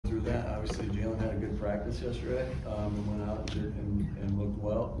obviously Jalen had a good practice yesterday and went out and looked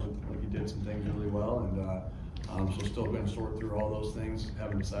well. Looked like he did some things really well, and so still going to sort through all those things.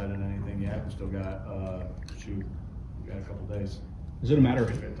 Haven't decided on anything yet. We still got we got a couple days. Does it matter?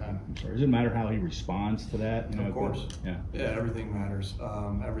 Does it matter how he responds to that? Of course. Yeah, everything matters.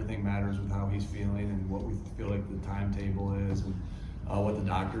 Everything matters with how he's feeling and what we feel like the timetable is, and what the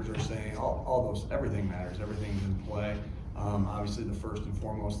doctors are saying. All those, everything matters. Everything's in play. Obviously, the first and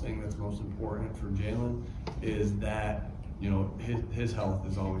foremost thing that's most important for Jalen is that his health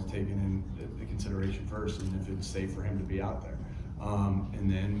is always taken into consideration first, and if it's safe for him to be out there. And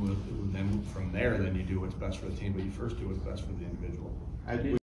then from there, then you do what's best for the team, but you first do what's best for the individual.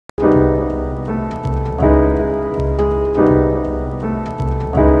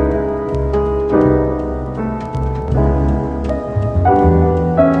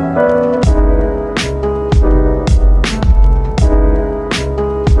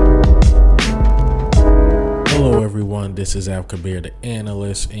 Hello everyone, this is Al Kabir, the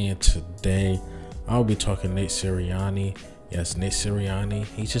analyst, and today I'll be talking Nick Sirianni. Yes, Nick Sirianni,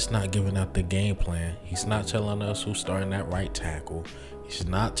 he's just not giving out the game plan. He's not telling us who's starting that right tackle. He's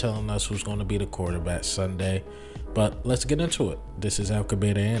not telling us who's going to be the quarterback Sunday. But let's get into it. This is Al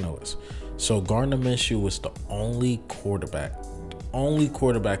Kabir, the analyst. So Gardner Minshew was the only quarterback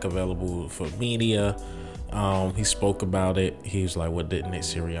available for media. He spoke about it. He was like, what did Nick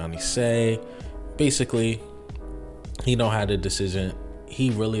Sirianni say? Basically, he don't have the decision.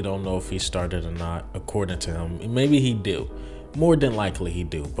 He really don't know if he started or not, according to him. Maybe he do. More than likely he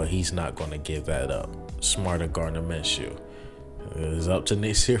do, but he's not going to give that up. Smarter Gardner Minshew. It's up to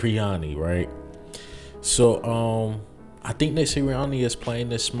Nick Sirianni, right? So, I think Nick Sirianni is playing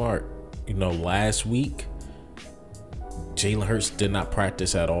this smart. Last week, Jalen Hurts did not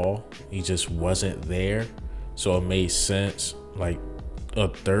practice at all. He just wasn't there. So it made sense. Like a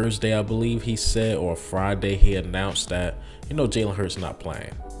Thursday, I believe he said, or Friday, he announced that, Jalen Hurts not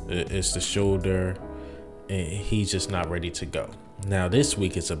playing. It's the shoulder, and he's just not ready to go. Now, this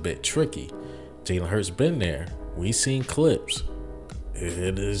week it's a bit tricky. Jalen Hurts been there. We seen clips.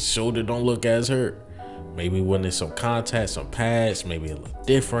 His shoulder don't look as hurt. Maybe when there's some contact, some pads, maybe it look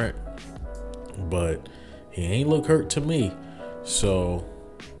different. But he ain't look hurt to me. So,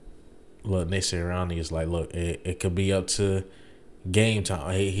 look, Nick Sirianni is like, look, it could be up to game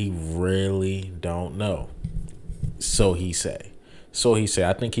time. He really don't know. So he say.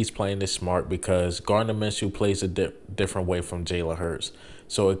 I think he's playing this smart because Gardner Minshew plays a different way from Jalen Hurts.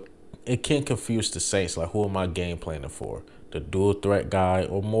 So it can confuse the Saints. Like, who am I game planning for? The dual threat guy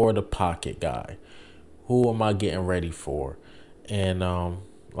or more the pocket guy? Who am I getting ready for? And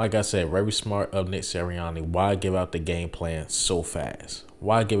like I said, very smart of Nick Sirianni. Why give out the game plan so fast?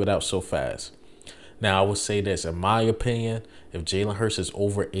 Why give it out so fast? Now, I would say this. In my opinion, if Jalen Hurts is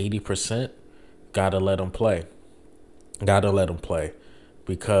over 80%, gotta let him play. Gotta let him play.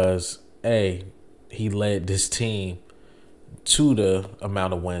 Because, A, he led this team to the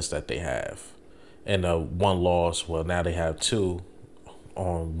amount of wins that they have. And one loss, well, now they have two.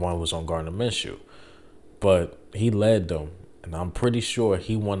 One was on Gardner Minshew. But he led them. And I'm pretty sure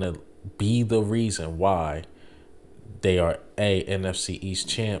he want to be the reason why they are, A, NFC East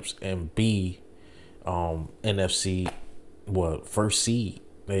champs, and B, NFC, first seed.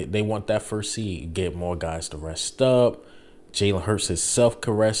 They want that first seed. Get more guys to rest up. Jalen Hurts himself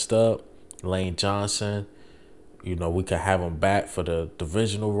could rest up. Lane Johnson, we could have him back for the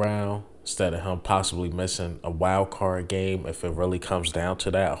divisional round instead of him possibly missing a wild card game if it really comes down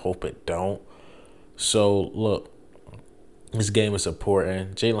to that. I hope it don't. So, look, this game is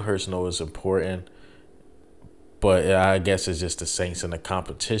important. Jalen Hurts knows it's important. But I guess it's just the Saints in the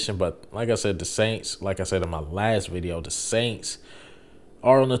competition. But like I said, the Saints, like I said in my last video, the Saints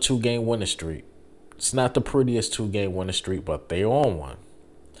are on a 2-game winning streak. It's not the prettiest 2-game winning streak, but they're on one.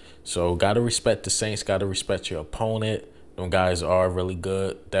 So got to respect the Saints. Got to respect your opponent. Them guys are really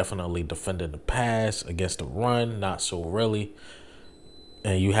good. Definitely defending the pass against the run. Not so really.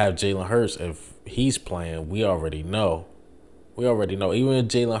 And you have Jalen Hurts. If he's playing, we already know. Even if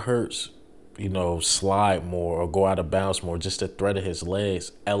Jalen Hurts, slide more or go out of bounds more, just the threat of his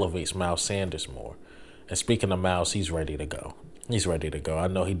legs elevates Miles Sanders more. And speaking of Miles, he's ready to go. I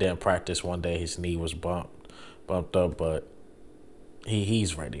know he didn't practice one day. His knee was bumped up, but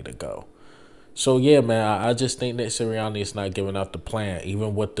he's ready to go. So, yeah, man, I just think that Sirianni is not giving out the plan,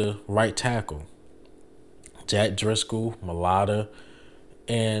 even with the right tackle. Jack Driscoll, Mulata,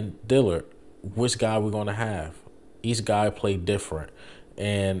 and Dillard. Which guy we going to have? Each guy played different.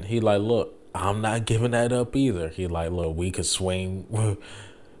 And he like, look, I'm not giving that up either. He like, look, we could swing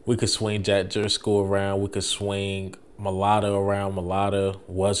Jack Driscoll around. We could swing Mulata around. Mulata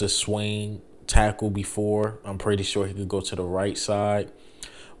was a swing tackle before. I'm pretty sure he could go to the right side.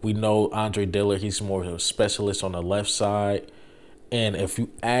 We know Andre Dillard, he's more of a specialist on the left side. And if you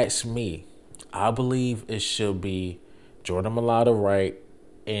ask me, I believe it should be Jordan Mulata right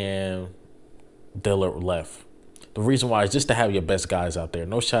and Dillard left. The reason why is just to have your best guys out there.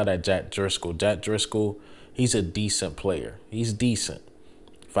 No shot at Jack Driscoll. Jack Driscoll, he's a decent player. He's decent.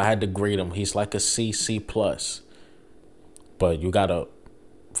 If I had to grade him, he's like a C, C+. But you got a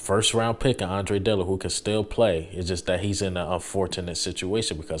first-round pick in Andre Dillard who can still play. It's just that he's in an unfortunate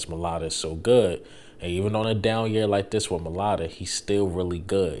situation because Mulata is so good. And even on a down year like this with Mulata, he's still really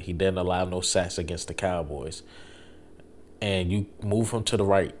good. He didn't allow no sacks against the Cowboys. And you move him to the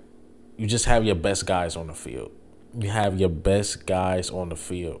right. You just have your best guys on the field. You have your best guys on the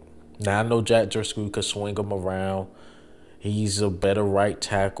field. Now, I know Jack Driscoll could swing him around. He's a better right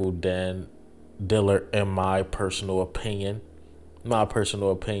tackle than Dillard, in my personal opinion.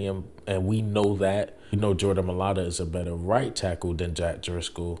 And we know that. We know Jordan Mulata is a better right tackle than Jack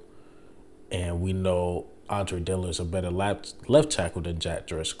Driscoll. And we know Andre Dillard is a better left tackle than Jack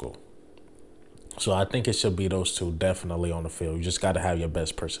Driscoll. So I think it should be those two definitely on the field. You just got to have your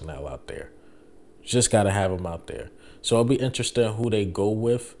best personnel out there. Just got to have them out there. So it'll be interesting who they go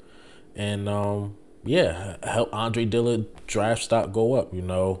with. And, help Andre Dillard draft stock go up, you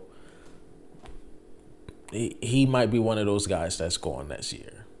know. He might be one of those guys that's going next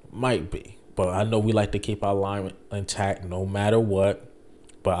year. Might be. But I know we like to keep our line intact no matter what.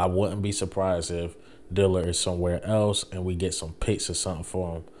 But I wouldn't be surprised if Dillard is somewhere else and we get some picks or something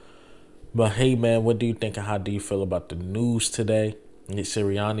for him. But, hey, man, what do you think and how do you feel about the news today? Nick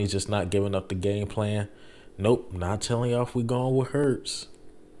Sirianni just not giving up the game plan. Nope, not telling y'all if we going with Hurts.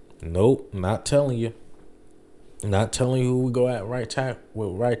 Nope, not telling you. Not telling you who we go at right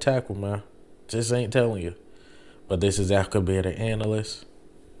tackle, man. Just ain't telling you. But this is Alka Bear, the analyst.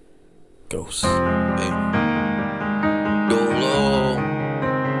 Ghost. Hey.